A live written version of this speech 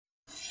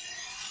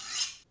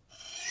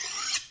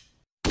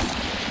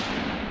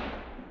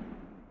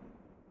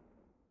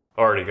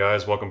Alrighty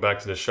guys, welcome back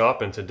to the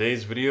shop. In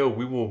today's video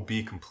we will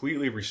be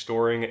completely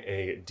restoring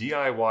a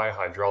DIY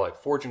hydraulic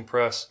forging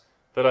press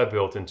that I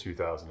built in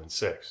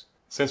 2006.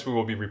 Since we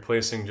will be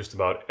replacing just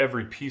about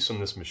every piece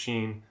on this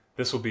machine,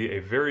 this will be a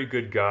very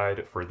good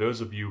guide for those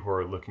of you who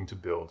are looking to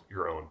build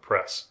your own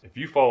press. If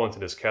you fall into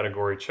this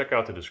category, check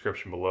out the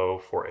description below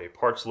for a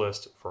parts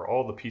list for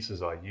all the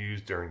pieces I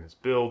used during this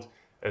build,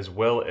 as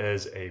well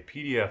as a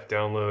PDF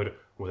download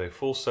with a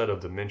full set of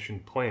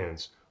dimension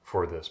plans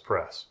for this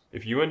press.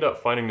 If you end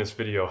up finding this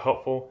video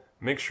helpful,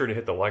 make sure to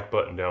hit the like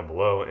button down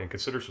below and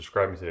consider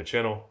subscribing to the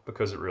channel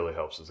because it really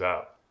helps us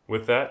out.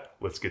 With that,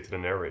 let's get to the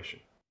narration.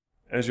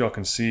 As y'all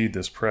can see,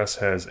 this press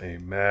has a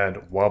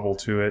mad wobble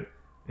to it,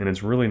 and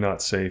it's really not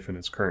safe in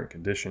its current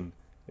condition.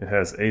 It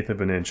has 1/8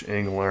 of an inch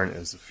angle iron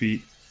as the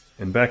feet,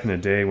 and back in the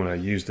day when I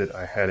used it,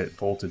 I had it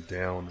bolted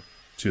down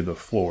to the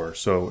floor,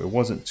 so it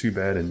wasn't too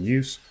bad in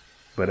use,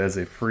 but as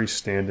a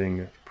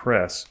freestanding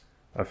press,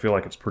 I feel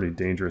like it's pretty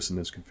dangerous in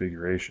this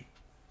configuration.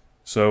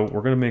 So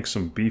we're going to make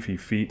some beefy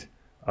feet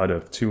out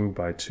of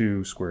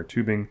 2x2 square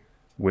tubing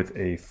with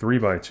a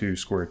 3x2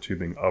 square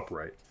tubing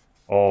upright,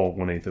 all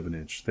 1/8 of an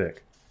inch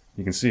thick.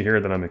 You can see here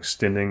that I'm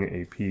extending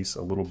a piece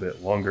a little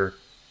bit longer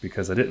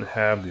because I didn't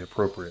have the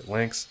appropriate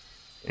lengths,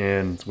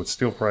 and with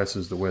steel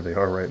prices the way they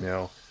are right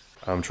now,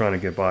 I'm trying to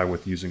get by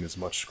with using as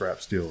much scrap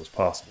steel as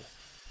possible.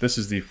 This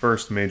is the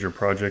first major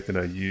project that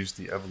I used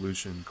the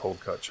Evolution cold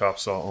cut chop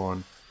saw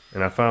on,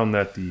 and I found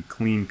that the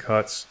clean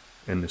cuts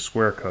and the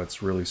square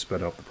cuts really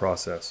sped up the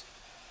process.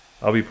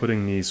 I'll be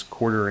putting these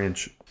 1/4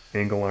 inch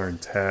angle iron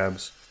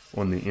tabs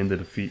on the end of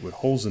the feet with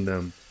holes in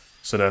them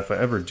so that if I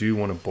ever do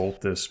want to bolt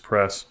this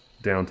press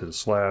down to the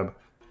slab,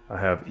 I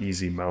have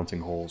easy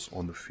mounting holes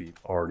on the feet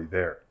already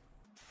there.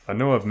 I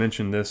know I've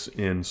mentioned this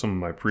in some of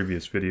my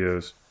previous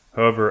videos,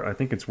 however I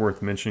think it's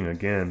worth mentioning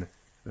again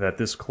that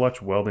this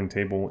clutch welding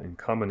table in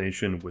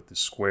combination with the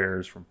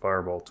squares from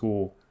Fireball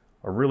Tool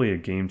are really a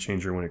game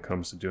changer when it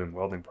comes to doing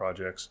welding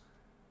projects.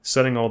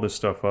 Setting all this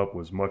stuff up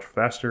was much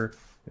faster,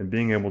 and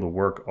being able to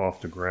work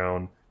off the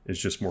ground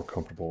is just more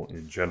comfortable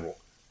in general.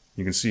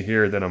 You can see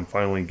here that I'm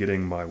finally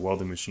getting my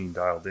welding machine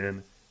dialed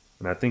in,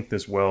 and I think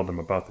this weld I'm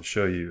about to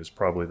show you is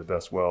probably the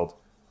best weld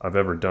I've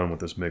ever done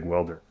with this MIG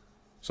welder.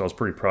 So I was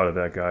pretty proud of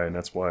that guy, and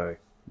that's why I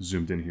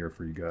zoomed in here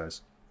for you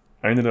guys.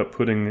 I ended up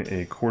putting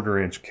a 1/4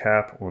 inch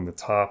cap on the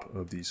top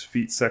of these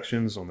feet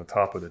sections, on the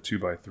top of the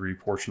 2x3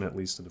 portion at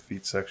least of the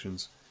feet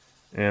sections.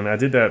 And I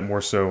did that more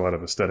so out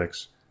of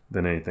aesthetics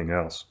than anything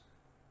else.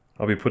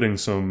 I'll be putting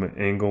some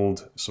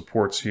angled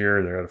supports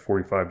here. They're at a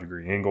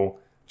 45-degree angle,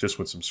 just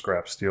with some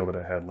scrap steel that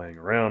I had laying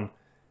around.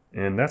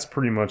 And that's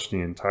pretty much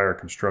the entire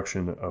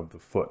construction of the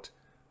foot.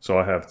 So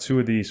I have 2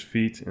 of these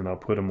feet, and I'll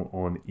put them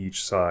on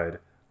each side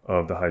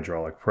of the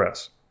hydraulic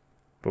press.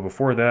 But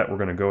before that, we're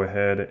going to go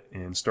ahead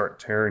and start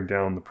tearing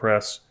down the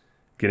press,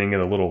 getting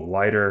it a little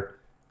lighter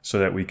so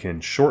that we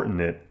can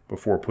shorten it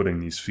before putting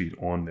these feet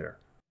on there.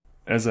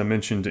 As I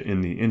mentioned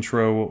in the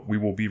intro, we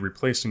will be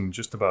replacing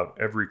just about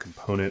every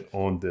component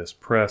on this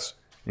press,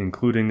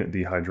 including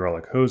the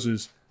hydraulic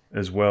hoses,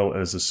 as well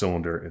as the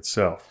cylinder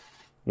itself.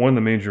 One of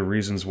the major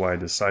reasons why I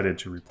decided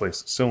to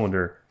replace the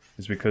cylinder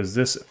is because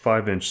this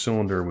 5-inch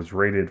cylinder was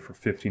rated for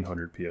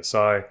 1500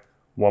 psi,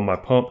 while my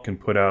pump can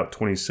put out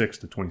 26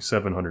 to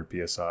 2700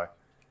 psi.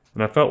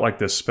 And I felt like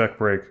this spec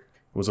brake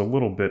was a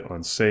little bit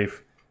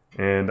unsafe,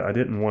 and I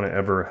didn't want to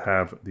ever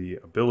have the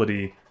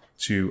ability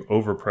to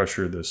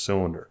overpressure this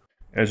cylinder.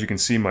 As you can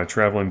see, my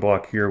traveling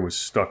block here was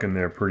stuck in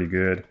there pretty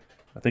good.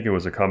 I think it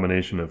was a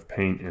combination of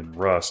paint and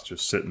rust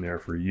just sitting there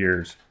for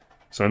years.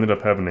 So I ended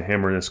up having to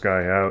hammer this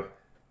guy out,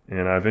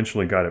 and I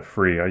eventually got it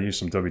free. I used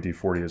some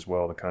WD-40 as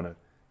well to kind of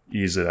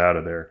ease it out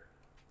of there.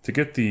 To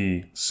get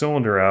the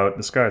cylinder out,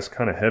 this guy's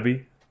kind of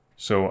heavy,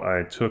 so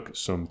I took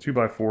some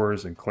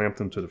 2x4s and clamped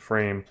them to the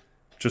frame,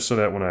 just so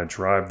that when I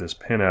drive this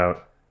pin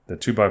out, the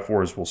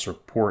 2x4s will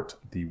support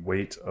the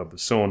weight of the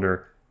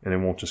cylinder, and it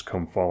won't just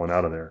come falling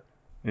out of there.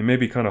 It may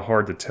be kind of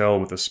hard to tell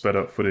with the sped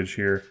up footage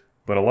here,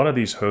 but a lot of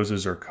these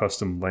hoses are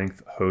custom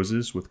length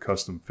hoses with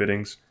custom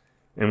fittings.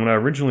 And when I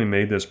originally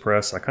made this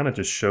press, I kind of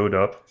just showed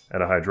up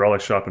at a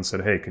hydraulic shop and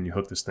said, hey, can you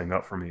hook this thing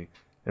up for me?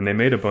 And they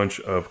made a bunch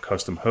of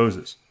custom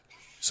hoses.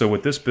 So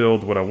with this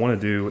build, what I want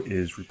to do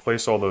is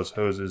replace all those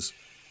hoses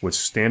with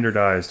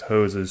standardized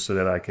hoses so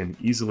that I can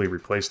easily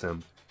replace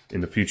them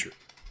in the future.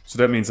 So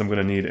that means I'm going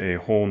to need a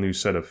whole new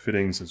set of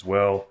fittings as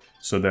well,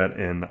 so that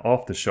an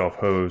off-the-shelf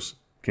hose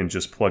can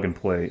just plug and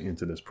play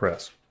into this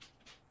press.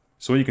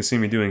 So what you can see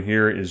me doing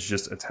here is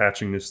just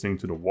attaching this thing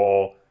to the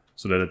wall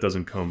so that it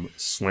doesn't come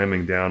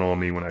slamming down on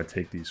me when I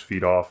take these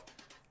feet off.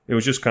 It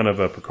was just kind of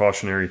a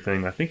precautionary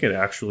thing. I think it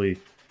actually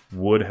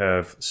would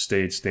have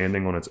stayed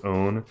standing on its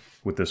own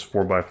with this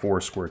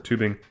 4x4 square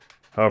tubing.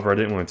 However, I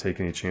didn't want to take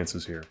any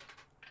chances here.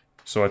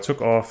 So I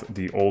took off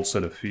the old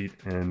set of feet,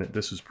 and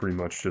this is pretty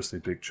much just a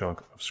big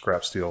chunk of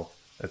scrap steel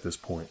at this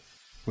point.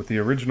 With the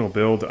original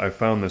build, I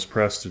found this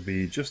press to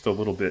be just a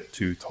little bit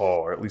too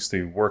tall, or at least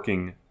the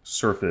working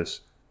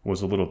surface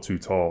was a little too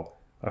tall.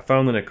 I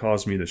found that it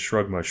caused me to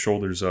shrug my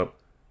shoulders up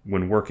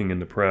when working in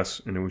the press,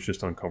 and it was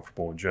just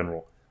uncomfortable in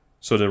general.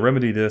 So to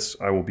remedy this,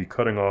 I will be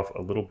cutting off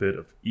a little bit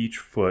of each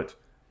foot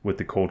with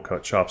the cold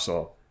cut chop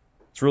saw.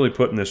 It's really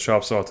putting this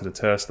chop saw to the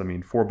test. I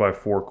mean,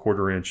 4x4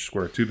 1/4-inch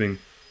square tubing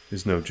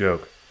is no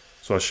joke.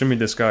 So I shimmied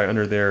this guy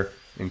under there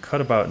and cut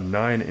about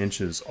 9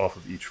 inches off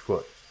of each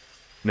foot.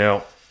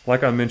 Now,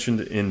 like I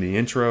mentioned in the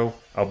intro,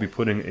 I'll be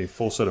putting a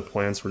full set of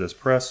plans for this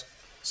press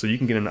so you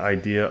can get an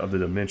idea of the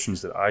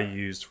dimensions that I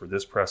used for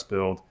this press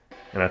build,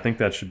 and I think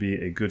that should be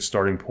a good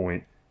starting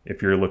point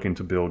if you're looking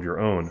to build your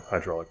own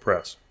hydraulic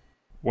press.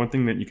 One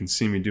thing that you can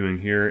see me doing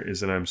here is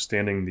that I'm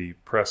standing the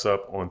press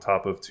up on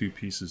top of 2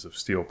 pieces of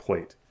steel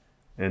plate.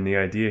 And the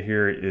idea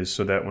here is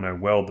so that when I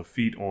weld the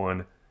feet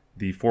on,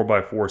 the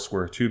 4x4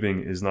 square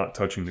tubing is not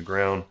touching the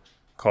ground,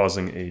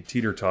 causing a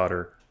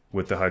teeter-totter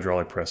with the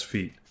hydraulic press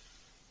feet.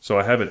 So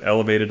I have it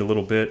elevated a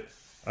little bit.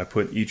 I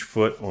put each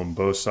foot on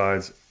both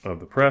sides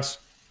of the press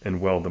and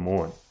weld them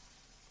on.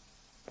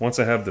 Once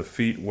I have the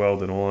feet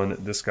welded on,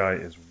 this guy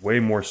is way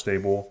more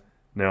stable.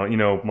 Now, you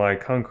know, my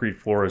concrete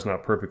floor is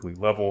not perfectly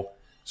level,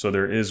 so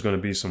there is going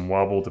to be some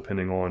wobble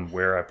depending on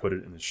where I put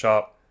it in the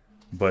shop,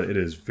 but it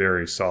is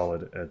very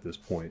solid at this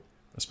point,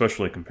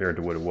 especially compared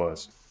to what it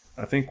was.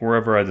 I think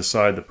wherever I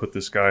decide to put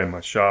this guy in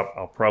my shop,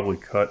 I'll probably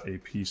cut a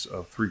piece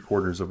of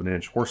 3/4 of an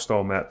inch horse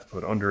stall mat to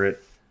put under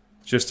it,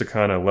 just to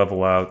kind of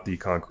level out the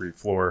concrete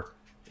floor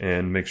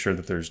and make sure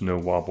that there's no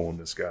wobble in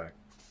this guy.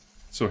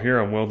 So here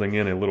I'm welding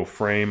in a little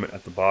frame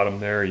at the bottom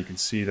there. You can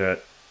see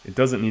that it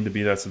doesn't need to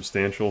be that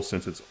substantial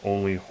since it's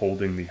only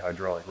holding the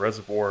hydraulic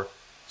reservoir.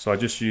 So I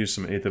just used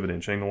some 1/8 of an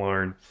inch angle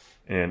iron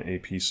and a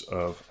piece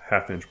of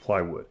 1/2 inch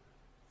plywood.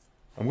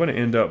 I'm going to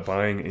end up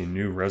buying a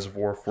new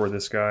reservoir for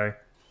this guy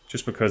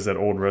just because that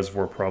old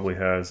reservoir probably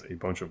has a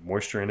bunch of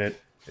moisture in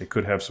it. It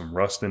could have some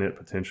rust in it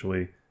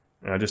potentially,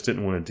 and I just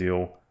didn't want to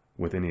deal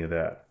with any of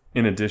that.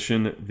 In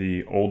addition,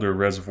 the older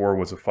reservoir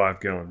was a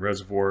 5-gallon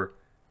reservoir,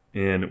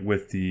 and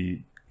with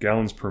the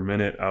gallons per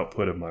minute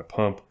output of my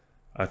pump,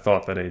 I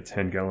thought that a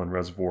 10-gallon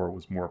reservoir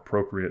was more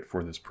appropriate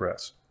for this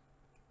press.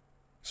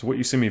 So what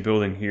you see me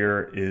building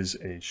here is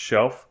a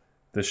shelf.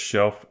 This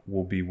shelf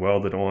will be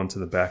welded onto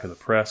the back of the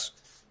press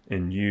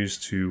and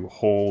used to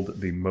hold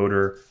the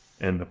motor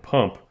and the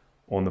pump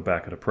on the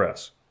back of the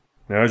press.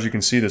 Now, as you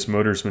can see, this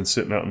motor's been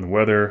sitting out in the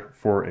weather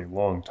for a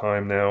long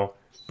time now,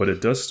 but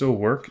it does still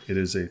work. It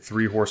is a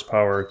 3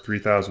 horsepower,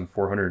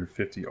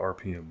 3,450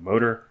 RPM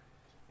motor,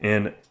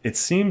 and it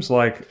seems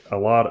like a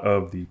lot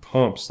of the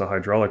pumps, the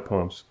hydraulic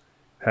pumps,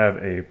 have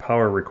a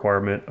power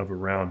requirement of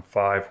around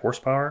 5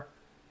 horsepower,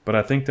 but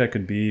I think that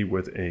could be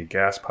with a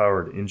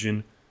gas-powered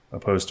engine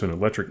opposed to an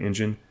electric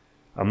engine.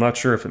 I'm not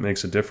sure if it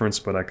makes a difference,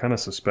 but I kind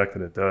of suspect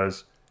that it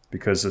does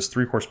because this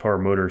 3 horsepower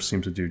motor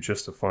seems to do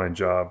just a fine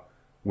job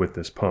with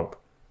this pump.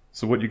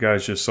 So what you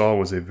guys just saw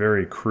was a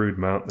very crude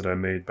mount that I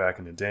made back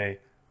in the day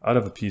out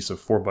of a piece of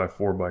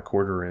 4x4 by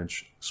 1/4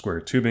 inch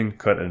square tubing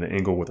cut at an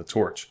angle with a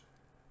torch.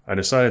 I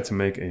decided to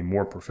make a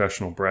more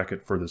professional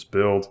bracket for this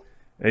build,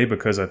 A,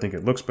 because I think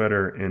it looks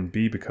better, and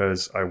B,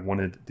 because I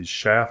wanted the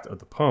shaft of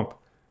the pump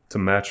to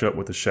match up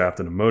with the shaft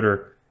of the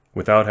motor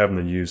without having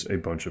to use a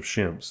bunch of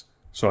shims.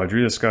 So I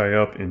drew this guy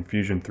up in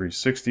Fusion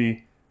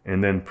 360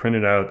 and then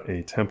printed out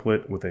a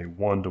template with a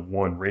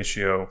 1:1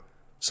 ratio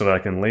so that I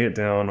can lay it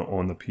down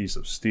on the piece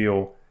of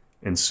steel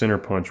and center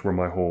punch where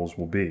my holes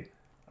will be.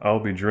 I'll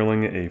be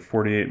drilling a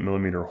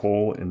 48mm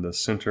hole in the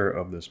center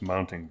of this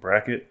mounting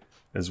bracket,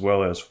 as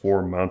well as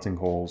 4 mounting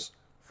holes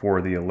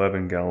for the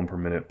 11-gallon per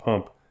minute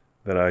pump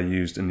that I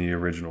used in the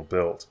original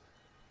build.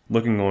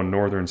 Looking on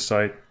Northern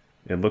site,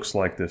 it looks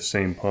like the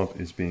same pump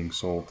is being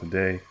sold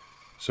today.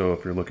 So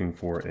if you're looking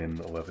for an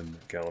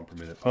 11-gallon per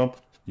minute pump,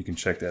 you can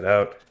check that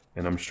out.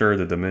 And I'm sure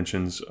the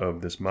dimensions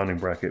of this mounting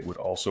bracket would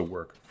also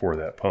work for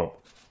that pump.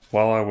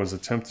 While I was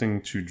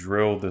attempting to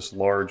drill this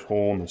large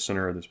hole in the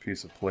center of this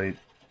piece of plate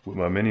with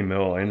my mini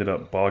mill, I ended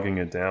up bogging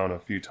it down a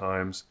few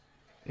times.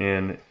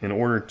 And in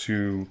order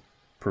to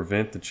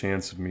prevent the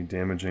chance of me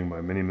damaging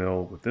my mini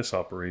mill with this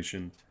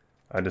operation,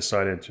 I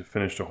decided to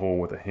finish the hole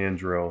with a hand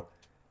drill,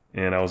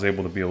 and I was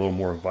able to be a little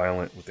more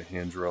violent with the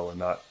hand drill and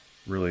not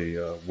really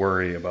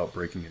worry about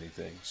breaking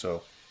anything.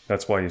 So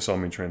that's why you saw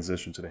me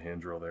transition to the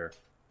hand drill there.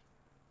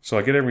 So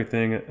I get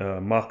everything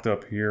mocked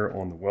up here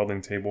on the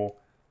welding table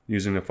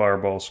using the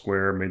fireball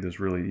square. Made this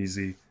really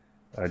easy.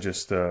 I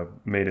just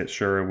made it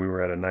sure we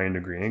were at a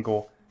 90-degree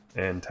angle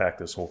and tacked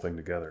this whole thing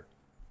together.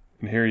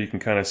 And here you can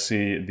kind of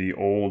see the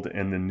old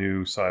and the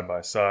new side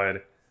by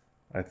side.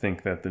 I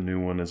think that the new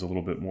one is a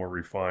little bit more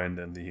refined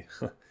than the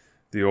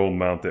the old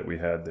mount that we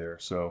had there.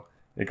 So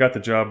it got the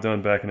job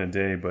done back in the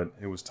day, but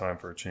it was time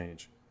for a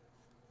change.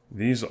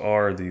 These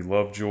are the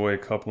Lovejoy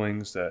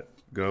couplings that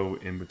go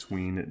in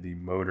between the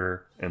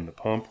motor and the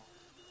pump.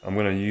 I'm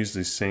going to use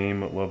the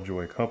same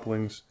Lovejoy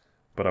couplings,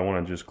 but I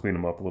want to just clean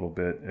them up a little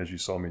bit, as you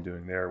saw me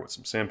doing there, with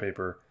some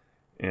sandpaper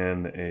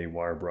and a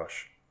wire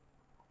brush.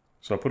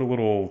 So I put a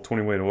little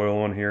 20 weight oil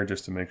on here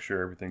just to make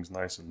sure everything's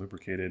nice and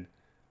lubricated.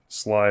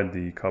 Slide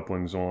the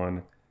couplings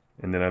on,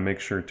 and then I make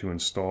sure to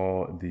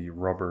install the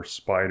rubber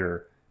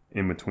spider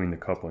in between the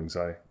couplings.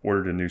 I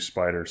ordered a new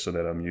spider so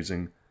that I'm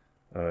using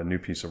a new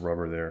piece of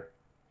rubber there.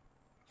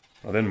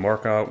 I'll then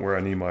mark out where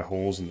I need my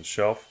holes in the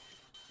shelf,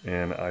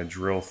 and I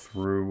drill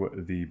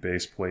through the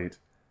base plate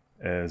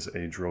as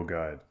a drill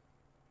guide.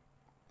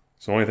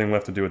 So the only thing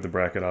left to do with the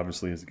bracket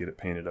obviously is to get it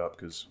painted up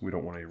because we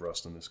don't want any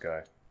rust on this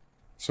guy.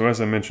 So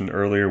as I mentioned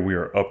earlier, we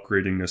are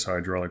upgrading this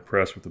hydraulic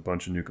press with a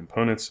bunch of new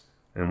components,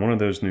 and one of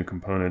those new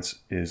components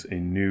is a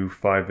new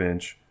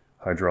 5-inch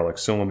hydraulic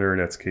cylinder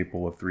that's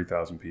capable of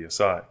 3000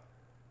 psi.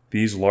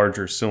 These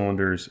larger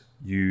cylinders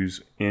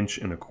use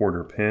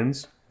 1.25"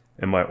 pins,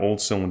 and my old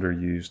cylinder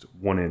used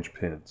 1-inch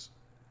pins.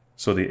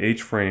 So the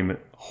H-frame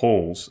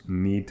holes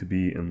need to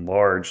be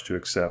enlarged to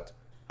accept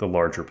the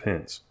larger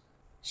pins.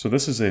 So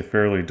this is a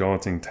fairly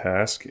daunting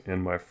task,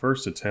 and my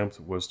first attempt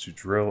was to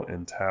drill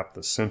and tap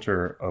the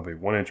center of a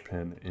 1-inch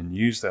pin and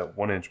use that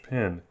 1-inch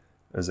pin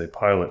as a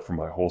pilot for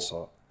my hole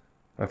saw.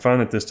 I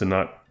found that this did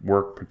not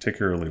work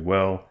particularly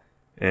well,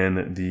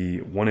 and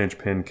the 1-inch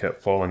pin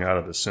kept falling out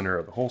of the center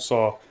of the hole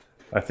saw,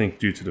 I think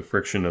due to the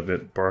friction of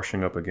it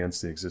brushing up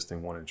against the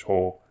existing 1-inch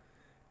hole.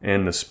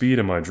 And the speed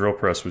of my drill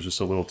press was just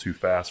a little too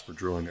fast for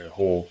drilling a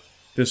hole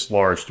this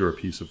large through a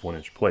piece of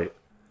 1-inch plate.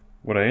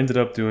 What I ended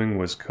up doing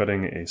was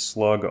cutting a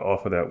slug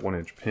off of that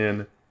 1-inch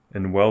pin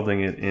and welding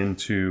it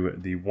into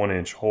the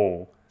 1-inch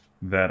hole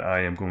that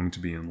I am going to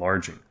be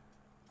enlarging.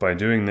 By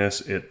doing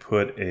this, it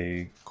put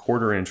a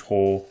 1/4"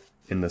 hole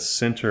in the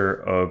center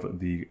of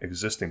the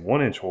existing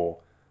 1-inch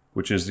hole,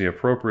 which is the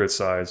appropriate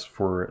size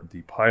for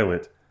the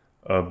pilot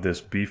of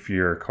this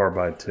beefier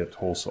carbide tipped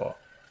hole saw.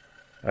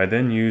 I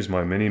then used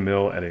my mini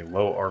mill at a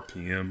low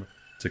RPM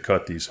to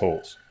cut these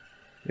holes.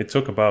 It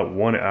took about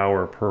 1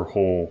 hour per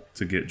hole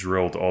to get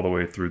drilled all the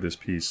way through this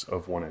piece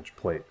of 1-inch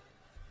plate.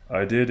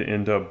 I did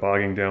end up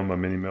bogging down my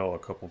mini mill a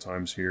couple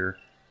times here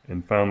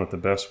and found that the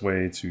best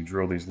way to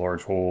drill these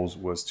large holes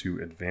was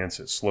to advance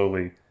it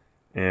slowly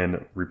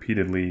and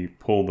repeatedly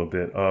pull the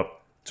bit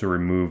up to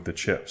remove the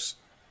chips.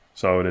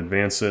 So I would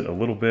advance it a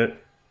little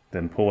bit,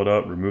 then pull it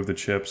up, remove the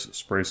chips,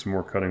 spray some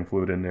more cutting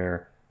fluid in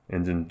there,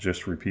 and then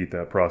just repeat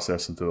that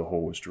process until the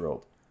hole was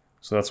drilled.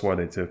 So that's why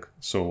they took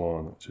so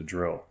long to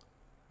drill.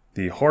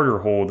 The harder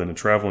hole than a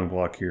traveling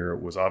block here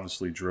was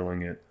obviously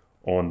drilling it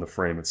on the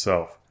frame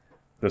itself.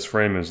 This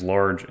frame is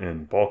large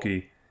and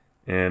bulky,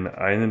 and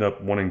I ended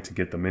up wanting to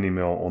get the mini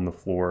mill on the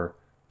floor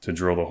to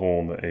drill the hole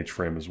in the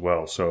H-frame as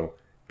well. So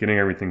getting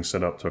everything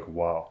set up took a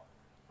while.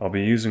 I'll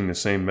be using the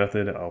same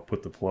method. I'll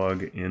put the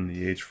plug in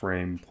the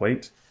H-frame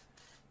plate,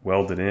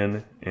 weld it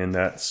in, and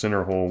that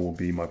center hole will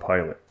be my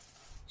pilot.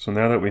 So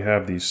now that we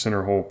have the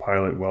center hole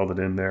pilot welded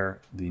in there,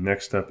 the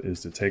next step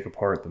is to take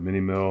apart the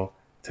mini mill,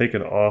 take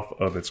it off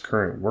of its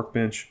current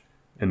workbench,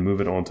 and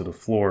move it onto the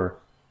floor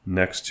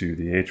next to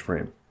the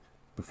H-frame.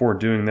 Before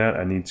doing that,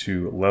 I need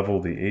to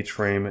level the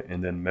H-frame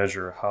and then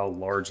measure how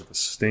large of a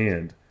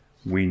stand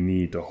we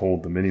need to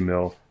hold the mini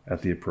mill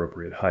at the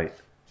appropriate height.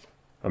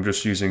 I'm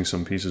just using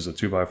some pieces of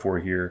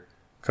 2x4 here,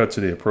 cut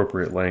to the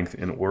appropriate length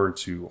in order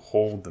to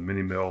hold the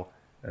mini mill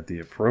at the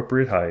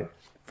appropriate height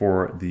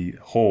for the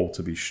hole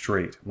to be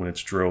straight when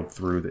it's drilled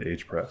through the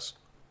H-press.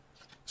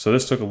 So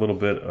this took a little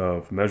bit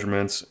of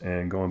measurements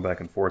and going back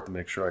and forth to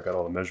make sure I got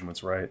all the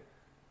measurements right.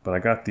 But I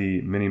got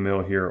the mini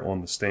mill here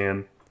on the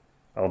stand.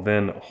 I'll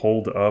then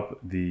hold up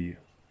the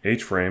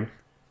H-frame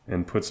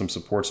and put some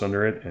supports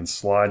under it and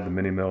slide the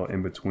mini mill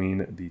in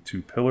between the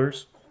two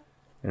pillars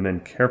and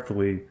then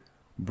carefully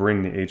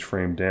bring the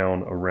H-frame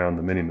down around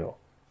the mini mill.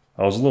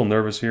 I was a little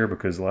nervous here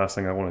because the last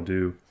thing I want to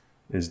do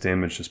is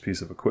damage this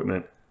piece of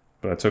equipment,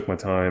 but I took my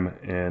time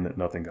and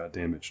nothing got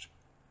damaged.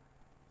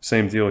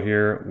 Same deal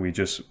here, we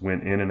just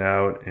went in and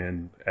out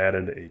and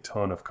added a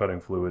ton of cutting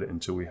fluid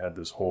until we had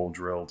this hole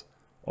drilled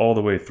all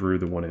the way through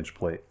the 1-inch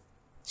plate.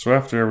 So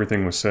after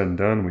everything was said and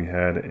done, we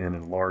had an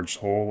enlarged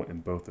hole in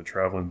both the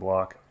traveling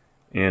block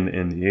and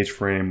in the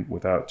H-frame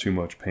without too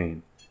much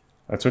pain.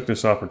 I took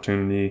this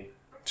opportunity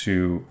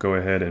to go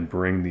ahead and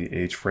bring the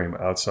H-frame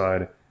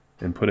outside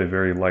and put a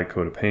very light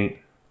coat of paint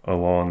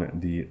along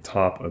the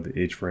top of the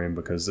H-frame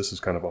because this is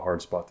kind of a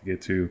hard spot to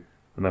get to,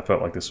 and I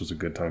felt like this was a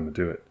good time to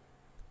do it.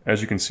 As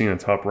you can see on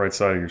the top right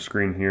side of your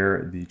screen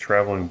here, the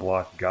traveling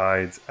block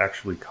guides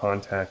actually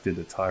contacted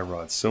the tie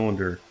rod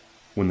cylinder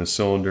when the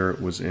cylinder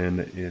was in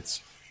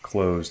its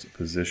closed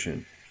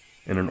position.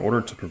 And in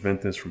order to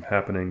prevent this from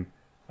happening,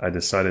 I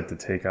decided to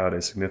take out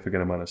a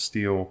significant amount of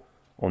steel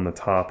on the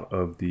top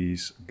of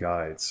these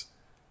guides.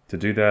 To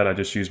do that, I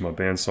just used my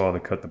bandsaw to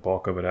cut the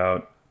bulk of it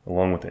out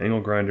along with the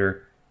angle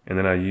grinder, and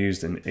then I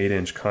used an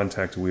 8-inch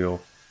contact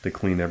wheel to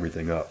clean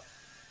everything up.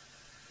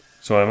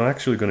 So I'm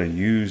actually going to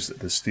use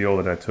the steel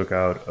that I took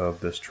out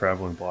of this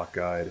traveling block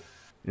guide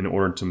in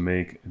order to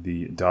make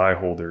the die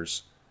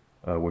holders,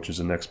 which is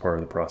the next part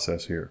of the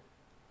process here.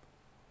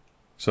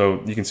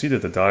 So you can see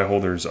that the die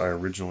holders I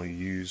originally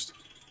used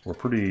were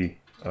pretty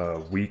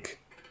weak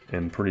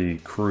and pretty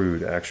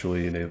crude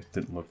actually, and they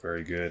didn't look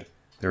very good.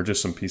 They were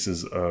just some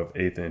pieces of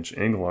 1/8"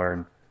 angle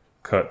iron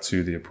cut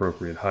to the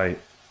appropriate height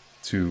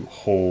to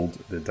hold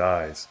the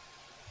dies.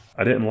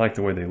 I didn't like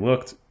the way they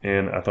looked,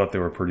 and I thought they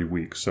were pretty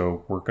weak,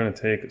 so we're going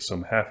to take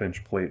some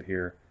 1/2" plate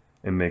here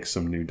and make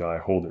some new die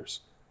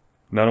holders.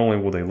 Not only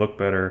will they look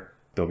better,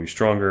 they'll be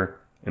stronger,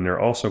 and they're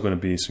also going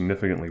to be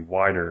significantly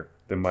wider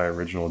than my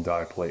original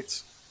die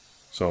plates.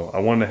 So I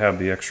wanted to have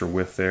the extra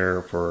width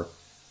there for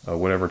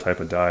whatever type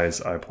of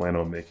dies I plan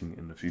on making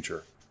in the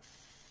future.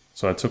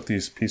 So I took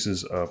these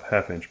pieces of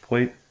 1/2-inch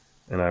plate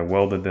and I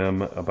welded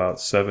them about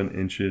 7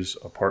 inches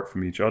apart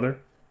from each other.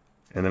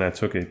 And then I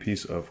took a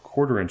piece of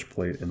 1/4-inch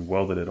plate and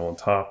welded it on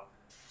top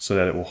so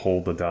that it will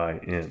hold the die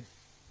in.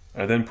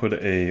 I then put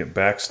a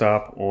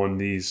backstop on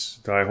these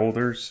die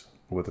holders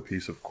with a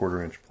piece of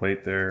 1/4-inch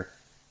plate there.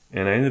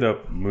 And I ended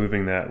up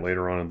moving that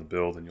later on in the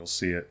build, and you'll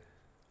see it.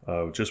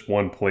 Just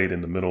one plate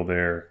in the middle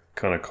there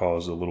kind of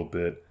caused a little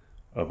bit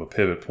of a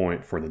pivot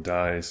point for the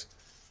dies,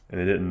 and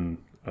it didn't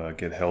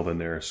get held in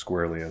there as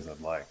squarely as I'd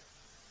like.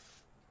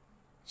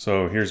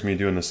 So here's me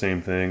doing the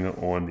same thing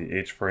on the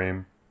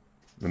H-frame,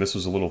 and this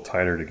was a little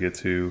tighter to get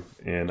to,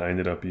 and I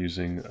ended up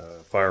using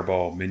a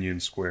Fireball minion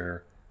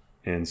square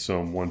and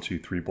some 1, 2,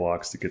 3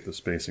 blocks to get the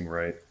spacing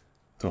right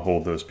to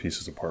hold those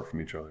pieces apart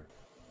from each other.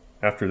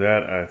 After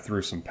that, I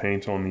threw some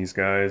paint on these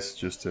guys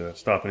just to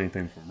stop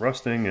anything from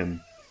rusting,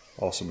 and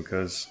also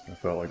because I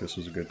felt like this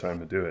was a good time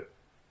to do it.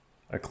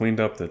 I cleaned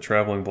up the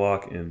traveling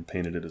block and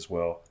painted it as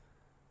well.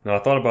 Now I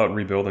thought about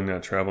rebuilding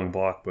that traveling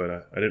block,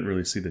 but I didn't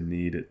really see the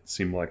need. It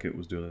seemed like it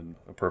was doing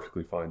a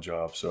perfectly fine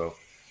job, so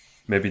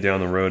maybe down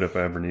the road if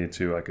I ever needed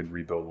to, I could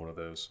rebuild one of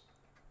those.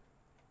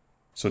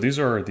 So these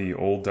are the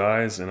old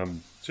dies, and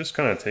I'm just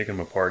kind of taking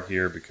them apart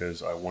here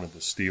because I wanted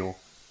the steel.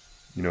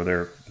 You know,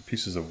 they're the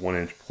pieces of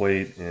 1-inch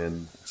plate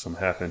and some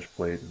 1/2-inch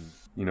plate, and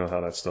you know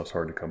how that stuff's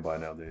hard to come by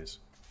nowadays.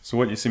 So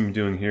what you see me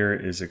doing here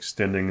is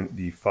extending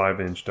the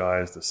 5-inch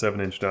dies to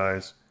 7-inch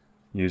dies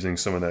using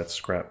some of that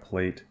scrap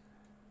plate,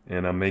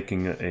 and I'm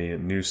making a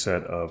new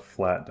set of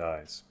flat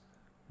dies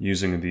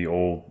using the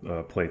old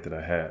plate that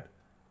I had.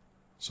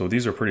 So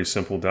these are pretty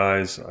simple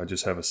dies. I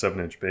just have a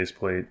 7-inch base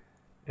plate,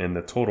 and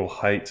the total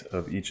height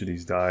of each of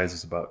these dies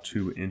is about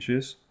 2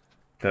 inches.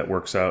 That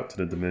works out to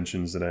the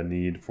dimensions that I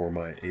need for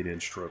my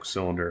 8-inch stroke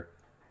cylinder,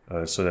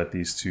 so that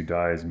these two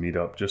dies meet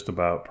up just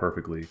about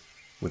perfectly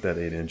with that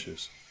 8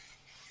 inches.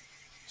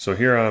 So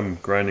here I'm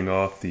grinding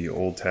off the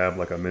old tab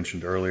like I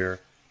mentioned earlier,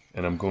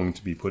 and I'm going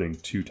to be putting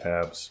 2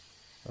 tabs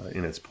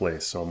in its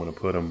place. So I'm going to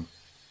put them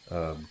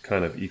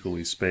kind of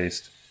equally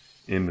spaced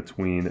in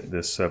between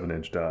this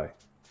 7-inch die.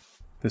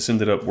 This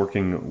ended up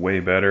working way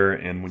better,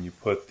 and when you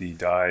put the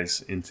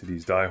dies into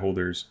these die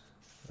holders,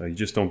 you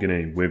just don't get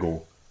any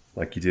wiggle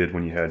like you did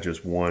when you had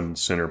just one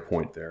center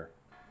point there.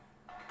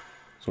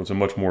 So it's a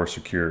much more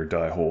secure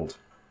die hold.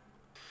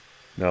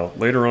 Now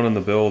later on in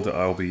the build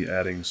I'll be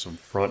adding some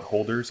front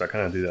holders. I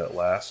kind of do that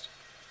last.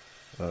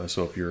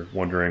 So if you're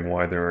wondering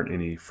why there aren't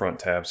any front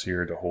tabs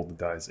here to hold the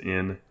dies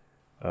in,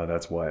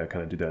 that's why I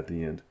kind of do that at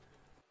the end.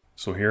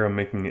 So here I'm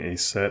making a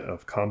set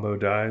of combo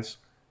dies.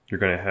 You're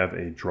going to have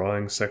a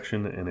drawing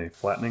section and a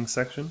flattening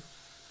section.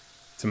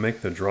 To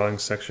make the drawing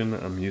section,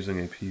 I'm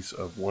using a piece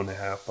of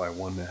 1/2 by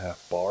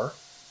 1/2 bar.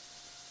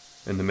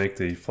 And to make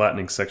the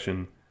flattening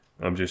section,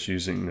 I'm just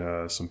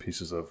using some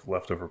pieces of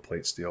leftover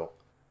plate steel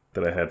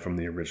that I had from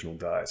the original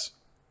dies.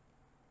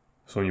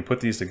 So when you put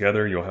these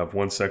together, you'll have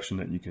one section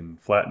that you can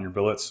flatten your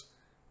billets,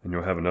 and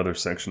you'll have another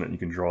section that you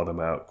can draw them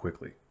out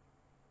quickly.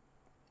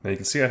 Now you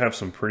can see I have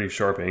some pretty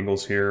sharp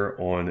angles here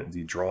on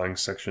the drawing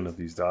section of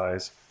these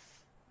dies.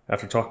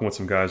 After talking with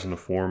some guys on the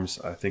forums,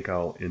 I think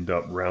I'll end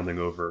up rounding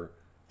over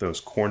those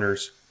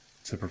corners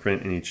to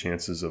prevent any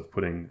chances of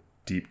putting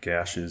deep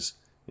gashes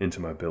into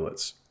my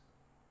billets.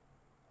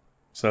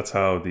 So that's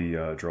how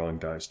the drawing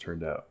dies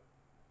turned out.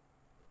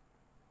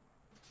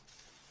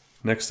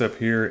 Next step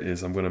here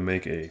is I'm going to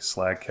make a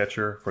slag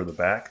catcher for the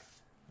back,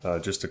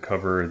 just to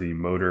cover the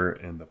motor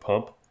and the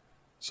pump.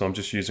 So I'm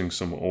just using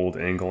some old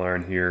angle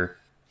iron here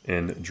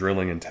and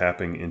drilling and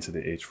tapping into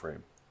the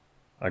H-frame.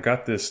 I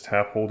got this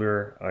tap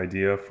holder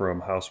idea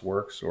from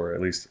Houseworks, or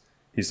at least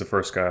he's the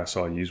first guy I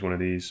saw use one of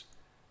these,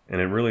 and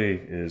it really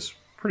is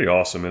pretty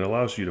awesome. It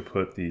allows you to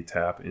put the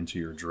tap into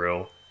your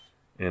drill,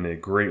 and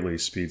it greatly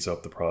speeds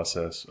up the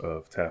process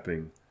of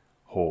tapping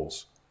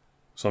holes.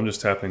 So I'm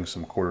just tapping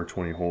some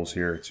 1/4-20 holes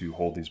here to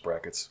hold these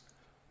brackets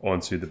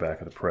onto the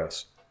back of the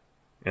press.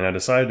 And I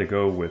decided to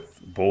go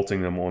with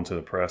bolting them onto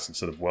the press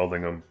instead of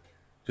welding them,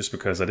 just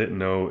because I didn't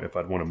know if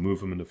I'd want to move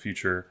them in the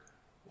future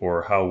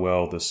or how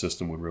well this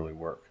system would really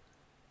work.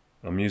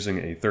 I'm using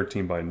a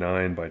 13 by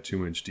 9 by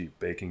 2 inch deep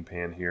baking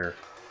pan here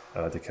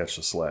to catch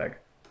the slag.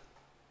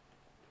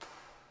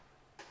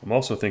 I'm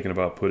also thinking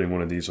about putting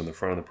one of these on the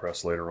front of the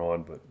press later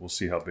on, but we'll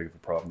see how big of a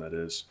problem that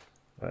is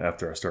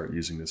after I start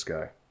using this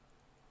guy.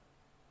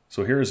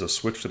 So here is a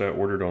switch that I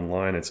ordered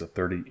online. It's a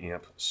 30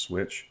 amp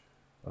switch,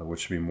 which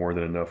should be more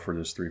than enough for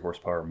this 3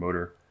 horsepower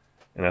motor.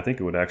 And I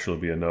think it would actually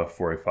be enough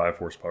for a 5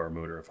 horsepower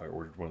motor if I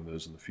ordered one of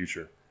those in the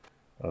future.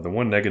 The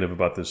one negative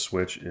about this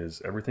switch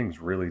is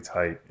everything's really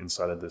tight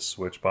inside of this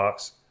switch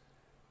box.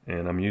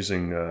 And I'm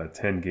using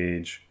 10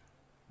 gauge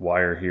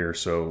wire here,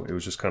 so it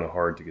was just kind of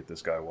hard to get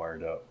this guy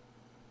wired up.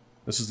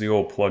 This is the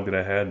old plug that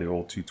I had, the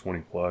old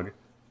 220 plug.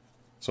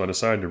 So I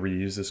decided to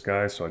reuse this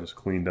guy, so I just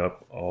cleaned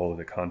up all of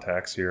the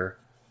contacts here.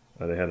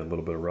 They had a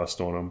little bit of rust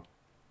on them.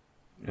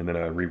 and then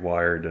I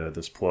rewired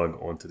this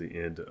plug onto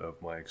the end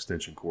of my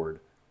extension cord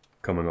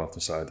coming off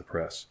the side of the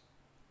press.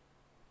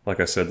 Like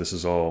I said, this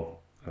is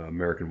all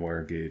American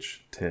wire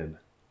gauge 10.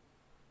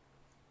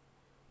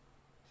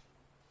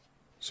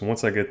 So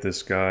once I get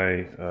this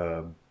guy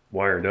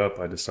wired up,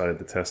 I decided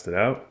to test it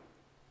out.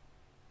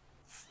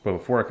 But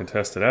before I can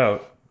test it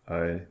out,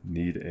 I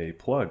need a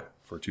plug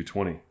for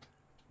 220.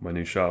 My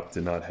new shop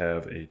did not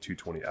have a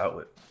 220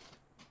 outlet.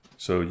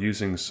 So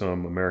using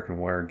some American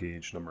wire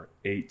gauge number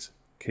 8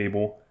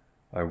 cable,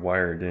 I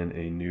wired in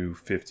a new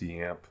 50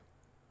 amp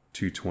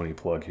 220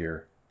 plug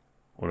here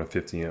on a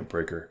 50 amp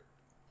breaker.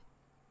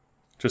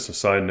 Just a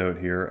side note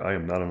here, I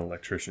am not an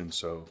electrician,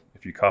 so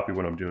if you copy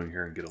what I'm doing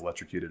here and get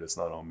electrocuted, it's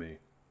not on me.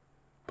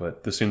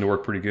 But this seemed to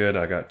work pretty good.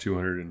 I got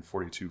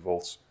 242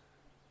 volts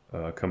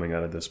coming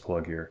out of this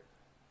plug here.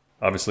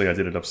 Obviously I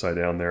did it upside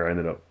down there. I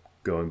ended up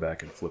going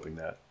back and flipping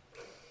that.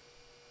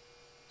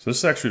 So this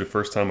is actually the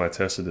first time I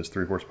tested this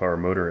 3 horsepower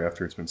motor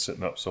after it's been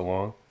sitting up so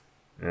long.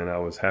 And I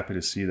was happy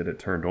to see that it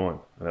turned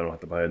on and I don't have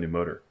to buy a new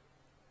motor.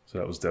 So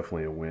that was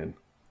definitely a win.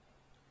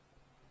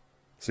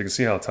 So you can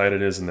see how tight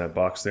it is in that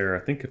box there. I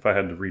think if I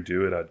had to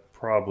redo it, I'd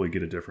probably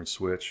get a different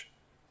switch.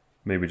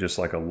 Maybe just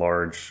like a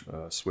large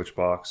switch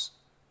box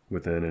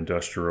with an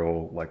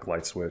industrial like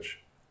light switch.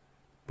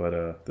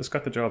 But this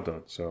got the job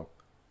done, so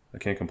I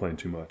can't complain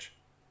too much.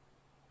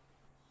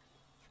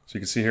 So you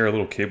can see here a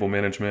little cable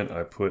management.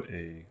 I put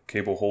a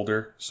cable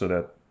holder so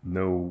that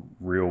no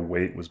real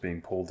weight was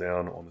being pulled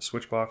down on the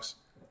switch box.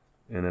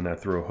 And then I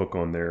threw a hook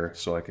on there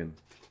so I can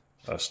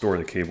store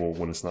the cable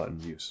when it's not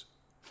in use.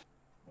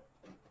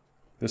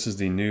 This is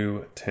the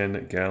new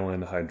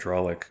 10-gallon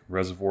hydraulic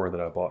reservoir that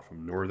I bought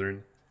from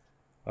Northern.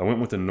 I went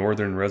with the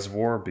Northern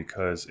reservoir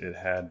because it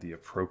had the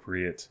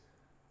appropriate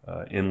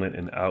inlet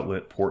and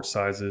outlet port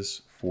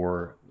sizes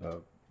for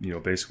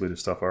basically the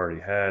stuff I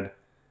already had,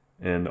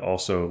 and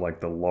also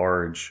like the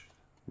large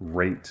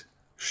rate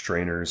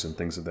strainers and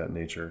things of that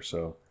nature.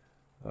 So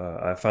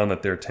I found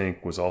that their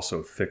tank was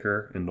also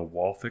thicker in the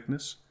wall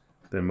thickness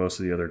than most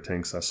of the other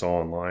tanks I saw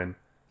online,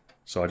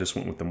 so I just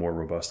went with the more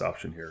robust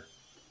option here.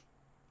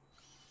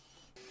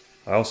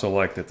 I also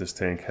like that this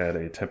tank had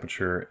a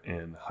temperature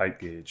and height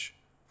gauge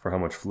for how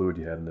much fluid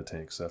you had in the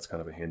tank, so that's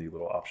kind of a handy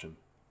little option.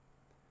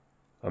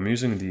 I'm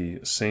using the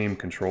same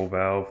control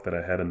valve that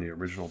I had in the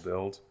original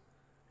build.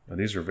 Now,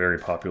 these are very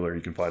popular.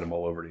 You can find them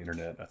all over the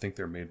internet. I think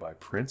they're made by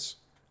Prince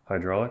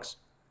Hydraulics.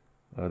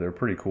 They're a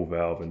pretty cool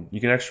valve, and you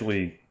can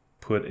actually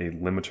put a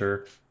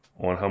limiter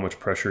on how much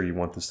pressure you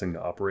want this thing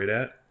to operate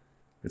at.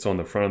 It's on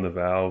the front of the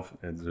valve,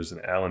 and there's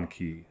an Allen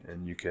key,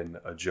 and you can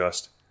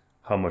adjust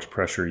how much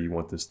pressure you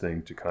want this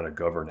thing to kind of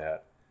govern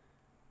at.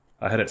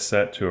 I had it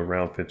set to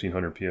around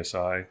 1500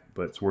 psi,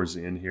 but towards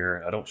the end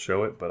here, I don't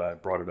show it, but I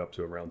brought it up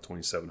to around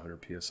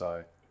 2700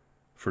 psi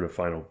for the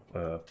final,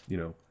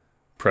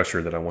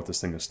 pressure that I want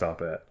this thing to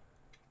stop at.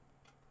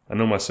 I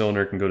know my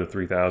cylinder can go to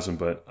 3000,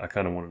 but I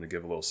kind of wanted to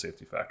give a little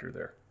safety factor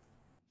there.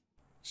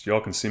 So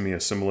y'all can see me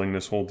assembling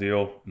this whole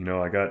deal.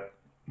 I got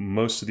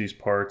most of these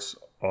parts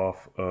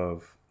off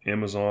of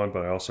Amazon,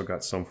 but I also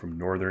got some from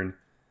Northern.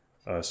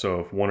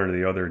 So if one or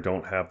the other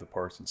don't have the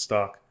parts in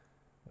stock,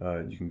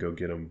 you can go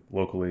get them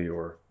locally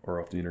or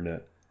off the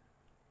internet.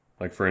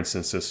 Like for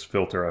instance, this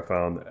filter I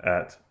found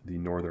at the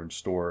Northern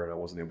store and I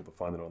wasn't able to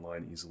find it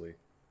online easily.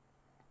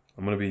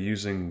 I'm going to be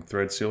using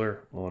thread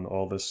sealer on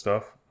all this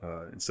stuff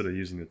instead of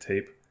using the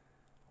tape.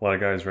 A lot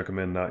of guys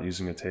recommend not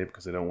using a tape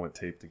because they don't want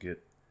tape to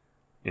get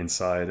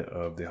inside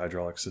of the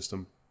hydraulic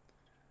system.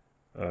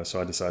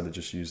 So I decided to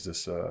just use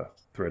this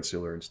thread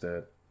sealer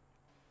instead.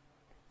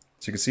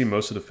 So you can see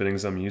most of the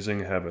fittings I'm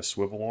using have a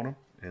swivel on them,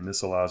 and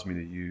this allows me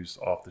to use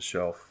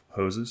off-the-shelf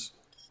hoses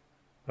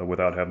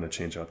without having to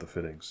change out the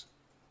fittings.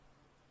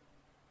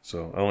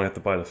 So I only have to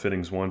buy the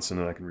fittings once, and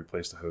then I can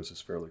replace the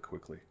hoses fairly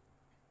quickly.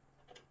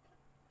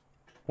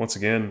 Once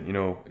again,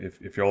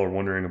 if y'all are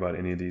wondering about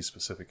any of these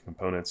specific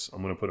components,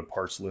 I'm going to put a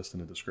parts list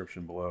in the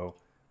description below,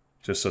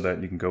 just so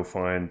that you can go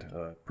find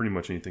pretty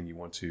much anything you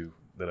want to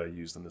that I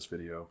used in this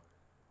video.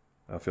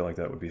 I feel like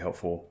that would be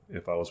helpful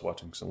if I was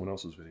watching someone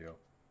else's video.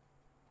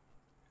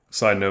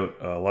 Side note,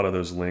 a lot of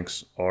those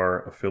links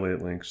are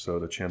affiliate links, so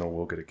the channel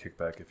will get a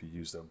kickback if you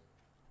use them.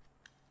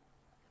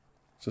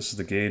 So this is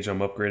the gauge I'm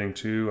upgrading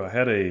to. I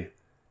had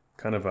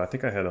I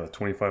think I had a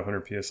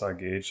 2500 psi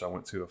gauge, so I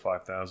went to a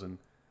 5000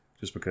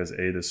 just because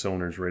the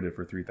cylinder is rated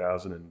for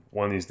 3000, and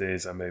one of these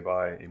days I may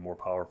buy a more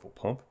powerful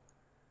pump.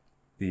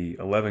 The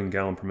 11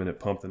 gallon per minute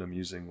pump that I'm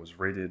using was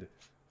rated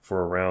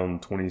for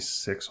around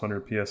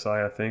 2600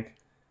 psi, I think.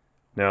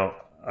 Now,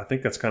 I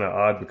think that's kind of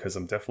odd because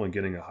I'm definitely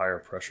getting a higher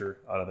pressure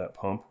out of that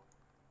pump.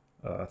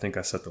 I think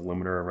I set the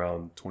limiter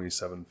around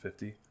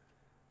 2750.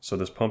 So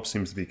this pump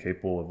seems to be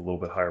capable of a little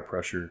bit higher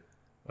pressure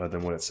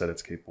than what it said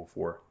it's capable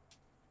for.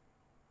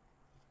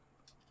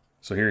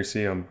 So here you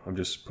see I'm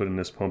just putting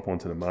this pump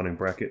onto the mounting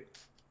bracket,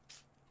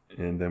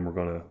 and then we're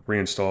going to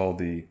reinstall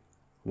the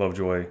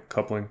Lovejoy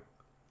coupling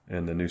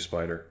and the new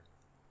spider.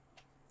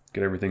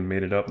 Get everything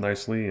mated up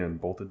nicely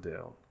and bolted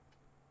down.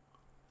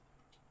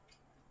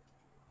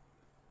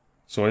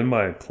 So in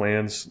my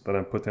plans that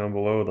I put down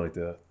below, like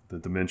the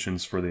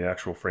dimensions for the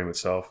actual frame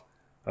itself,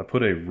 I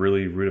put a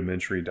really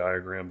rudimentary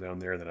diagram down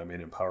there that I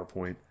made in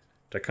PowerPoint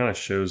that kind of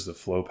shows the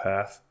flow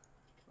path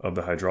of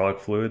the hydraulic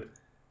fluid.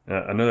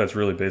 I know that's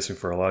really basic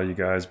for a lot of you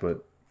guys,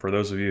 but for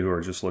those of you who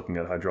are just looking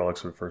at hydraulics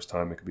for the first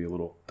time, it could be a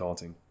little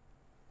daunting.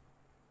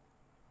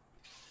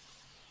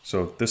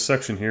 So this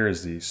section here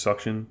is the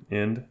suction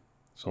end.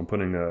 So I'm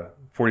putting a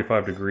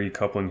 45-degree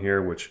coupling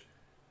here, which,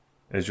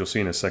 as you'll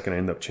see in a second, I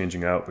end up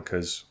changing out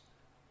because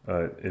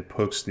it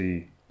pokes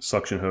the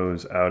suction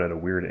hose out at a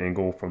weird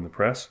angle from the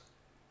press.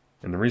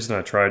 And the reason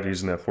I tried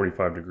using that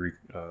 45-degree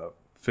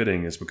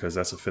fitting is because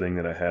that's a fitting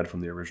that I had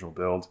from the original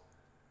build.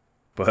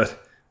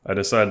 But I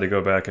decided to go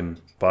back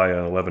and buy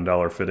an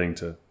 $11 fitting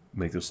to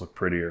make this look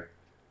prettier,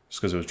 just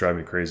because it was driving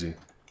me crazy.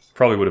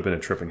 Probably would have been a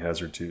tripping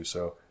hazard too.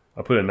 So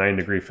I put a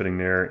 9-degree fitting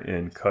there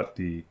and cut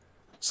the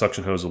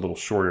suction hose a little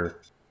shorter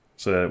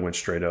so that it went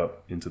straight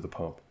up into the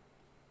pump.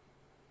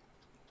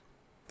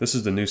 This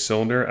is the new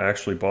cylinder. I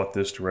actually bought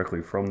this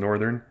directly from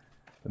Northern.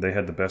 They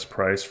had the best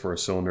price for a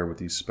cylinder with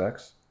these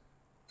specs.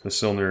 The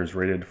cylinder is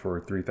rated for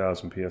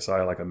 3,000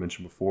 psi, like I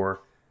mentioned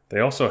before. They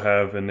also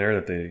have in there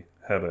that they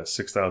have a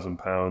 6,000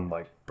 pound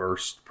like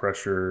burst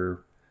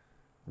pressure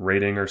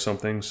rating or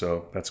something,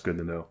 so that's good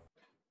to know.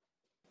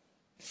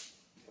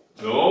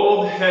 The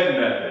old head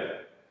method.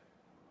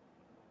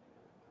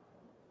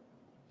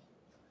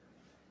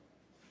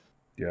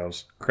 Yeah, I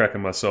was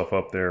cracking myself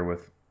up there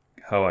with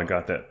how I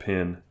got that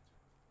pin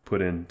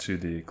put into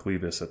the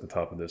clevis at the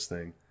top of this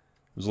thing.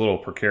 It was a little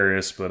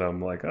precarious, but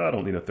I'm like, oh, I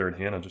don't need a third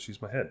hand, I'll just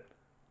use my head.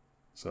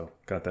 So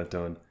got that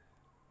done.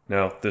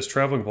 Now this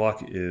traveling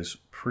block is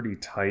pretty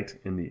tight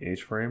in the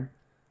H-frame,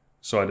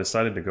 so I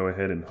decided to go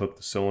ahead and hook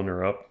the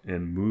cylinder up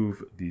and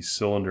move the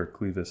cylinder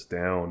clevis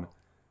down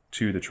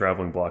to the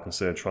traveling block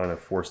instead of trying to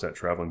force that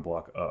traveling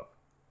block up.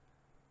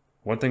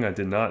 One thing I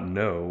did not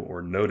know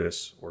or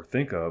notice or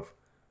think of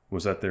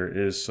was that there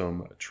is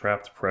some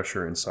trapped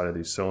pressure inside of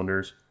these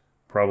cylinders,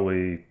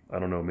 probably, I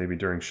don't know, maybe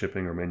during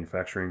shipping or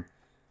manufacturing.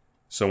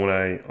 So when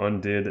I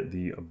undid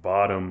the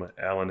bottom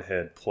Allen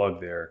head plug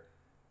there,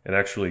 it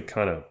actually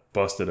kind of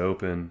busted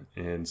open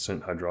and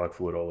sent hydraulic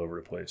fluid all over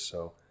the place.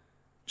 So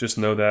just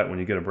know that when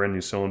you get a brand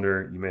new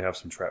cylinder, you may have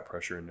some trap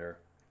pressure in there.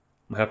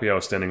 I'm happy I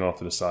was standing off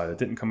to the side. It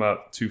didn't come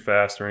out too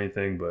fast or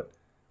anything, but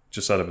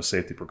just out of a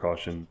safety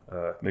precaution,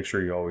 make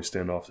sure you always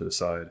stand off to the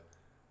side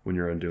when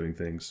you're undoing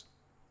things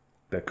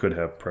that could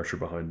have pressure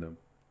behind them.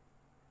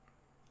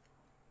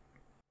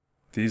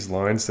 These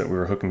lines that we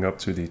were hooking up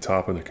to the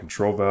top of the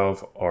control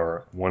valve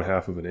are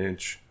 1/2 of an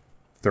inch,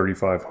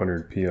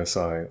 3,500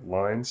 psi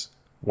lines.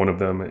 One of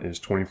them is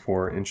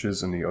 24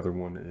 inches and the other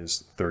one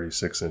is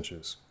 36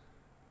 inches.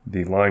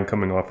 The line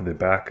coming off of the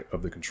back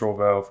of the control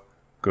valve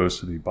goes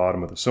to the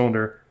bottom of the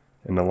cylinder,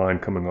 and the line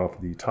coming off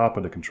of the top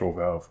of the control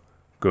valve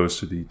goes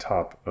to the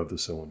top of the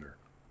cylinder.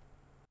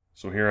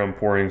 So here I'm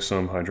pouring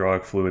some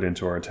hydraulic fluid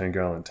into our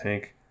 10-gallon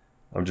tank.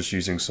 I'm just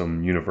using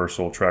some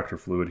universal tractor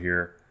fluid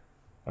here.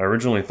 I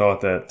originally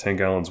thought that 10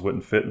 gallons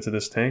wouldn't fit into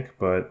this tank,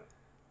 but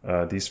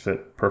these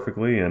fit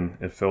perfectly and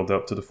it filled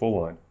up to the full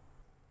line.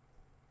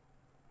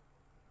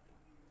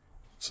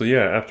 So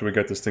yeah, after we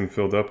got this thing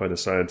filled up, I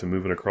decided to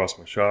move it across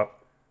my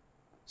shop.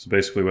 So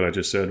basically what I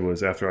just said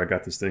was after I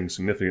got this thing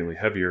significantly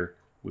heavier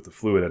with the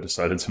fluid, I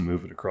decided to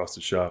move it across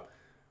the shop.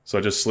 So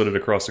I just slid it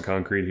across the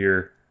concrete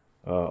here,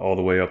 all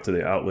the way up to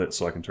the outlet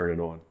so I can turn it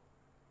on.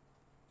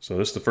 So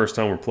this is the first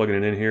time we're plugging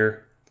it in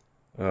here.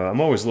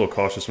 I'm always a little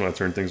cautious when I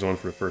turn things on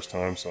for the first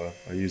time, so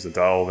I used the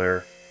dowel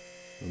there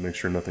to make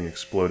sure nothing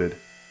exploded.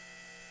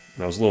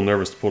 And I was a little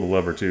nervous to pull the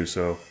lever too,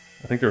 so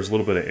I think there was a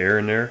little bit of air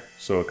in there,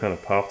 so it kind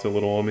of popped a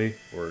little on me,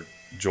 or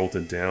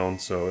jolted down,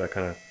 so that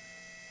kind of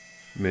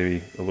made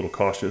me a little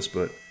cautious,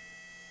 but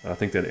I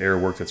think that air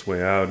worked its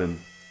way out and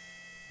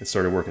it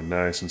started working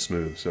nice and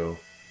smooth, so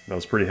I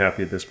was pretty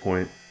happy at this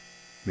point.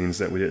 It means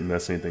that we didn't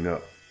mess anything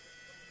up.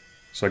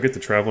 So I get the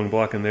traveling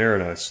block in there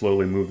and I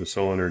slowly move the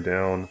cylinder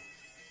down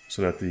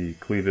so that the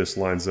clevis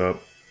lines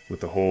up with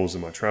the holes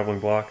in my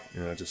traveling block,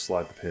 and I just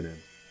slide the pin in.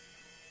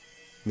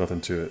 Nothing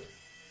to it.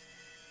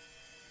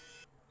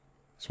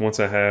 So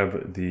once I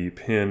have the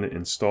pin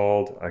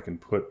installed, I can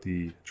put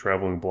the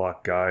traveling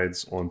block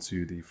guides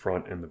onto the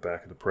front and the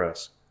back of the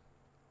press.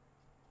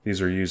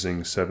 These are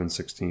using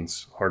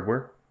 7/16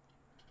 hardware.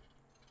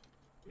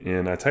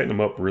 And I tighten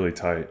them up really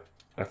tight.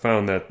 I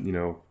found that,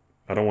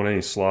 I don't want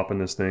any slop in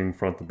this thing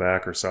front to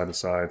back or side to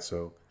side,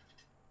 so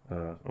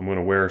I'm going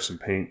to wear some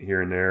paint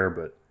here and there,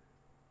 but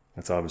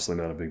that's obviously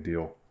not a big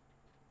deal.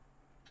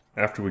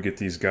 After we get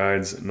these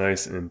guides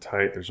nice and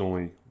tight, there's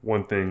only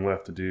one thing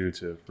left to do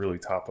to really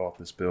top off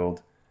this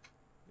build,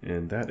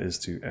 and that is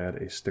to add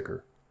a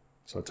sticker.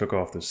 So I took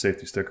off the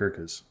safety sticker,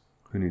 because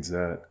who needs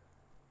that,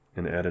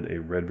 and added a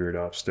Redbeard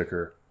Ops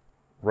sticker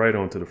right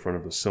onto the front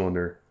of the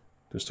cylinder,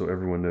 just so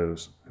everyone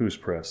knows whose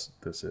press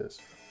this is.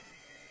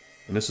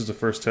 And this is the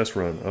first test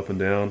run, up and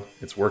down.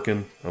 It's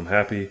working. I'm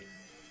happy.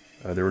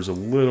 There was a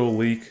little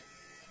leak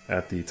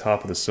at the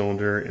top of the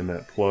cylinder in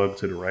that plug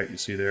to the right you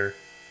see there.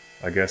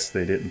 I guess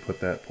they didn't put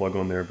that plug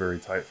on there very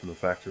tight from the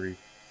factory.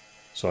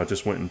 So I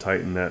just went and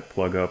tightened that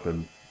plug up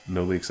and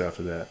no leaks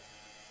after that.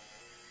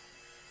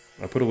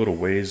 I put a little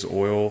Waze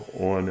oil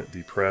on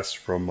the press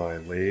from my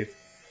lathe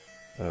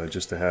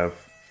just to have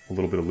a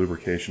little bit of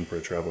lubrication for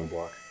a traveling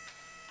block.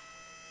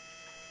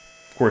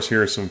 Of course,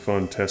 here are some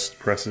fun test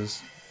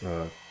presses.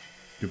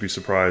 You'll be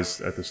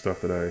surprised at the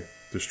stuff that I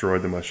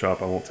destroyed in my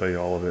shop. I won't tell you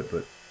all of it,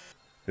 but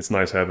it's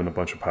nice having a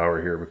bunch of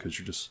power here because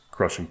you're just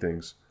crushing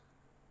things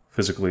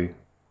physically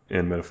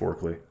and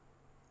metaphorically.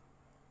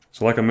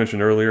 So like I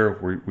mentioned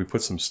earlier, we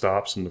put some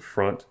stops in the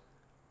front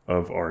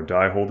of our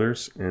die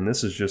holders, and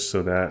this is just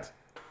so that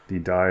the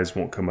dies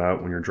won't come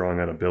out when you're drawing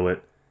out a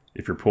billet.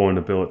 If you're pulling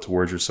the billet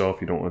towards yourself,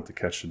 you don't want to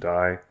catch the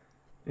die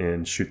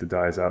and shoot the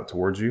dies out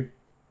towards you.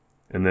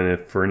 And then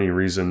if for any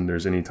reason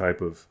there's any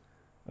type of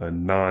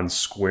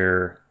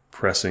non-square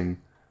pressing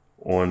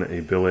on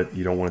a billet,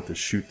 you don't want it to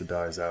shoot the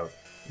dies out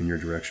in your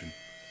direction.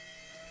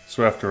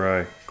 So after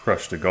I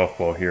crushed a golf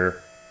ball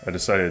here, I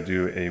decided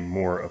to do a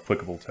more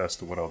applicable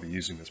test of what I'll be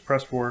using this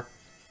press for.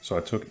 So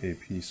I took a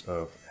piece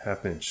of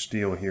 1/2-inch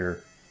steel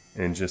here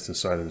and just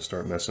decided to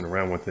start messing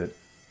around with it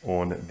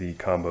on the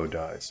combo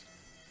dies.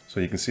 So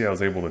you can see I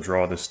was able to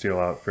draw this steel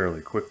out fairly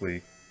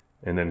quickly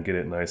and then get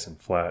it nice and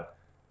flat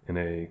in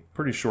a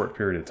pretty short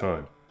period of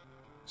time.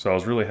 So I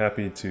was really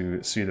happy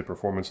to see the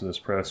performance of this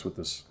press with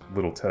this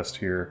little test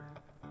here.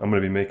 I'm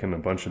going to be making a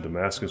bunch of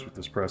Damascus with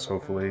this press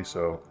hopefully,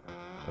 so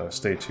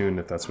stay tuned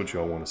if that's what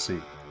y'all want to see.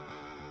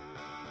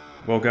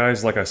 Well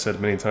guys, like I said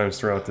many times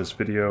throughout this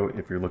video,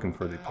 if you're looking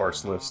for the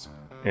parts list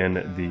and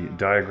the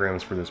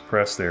diagrams for this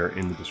press, they're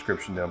in the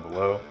description down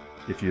below.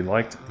 If you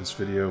liked this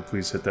video,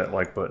 please hit that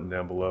like button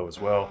down below as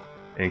well,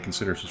 and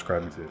consider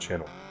subscribing to the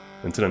channel.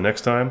 Until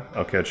next time,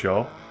 I'll catch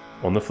y'all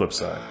on the flip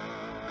side.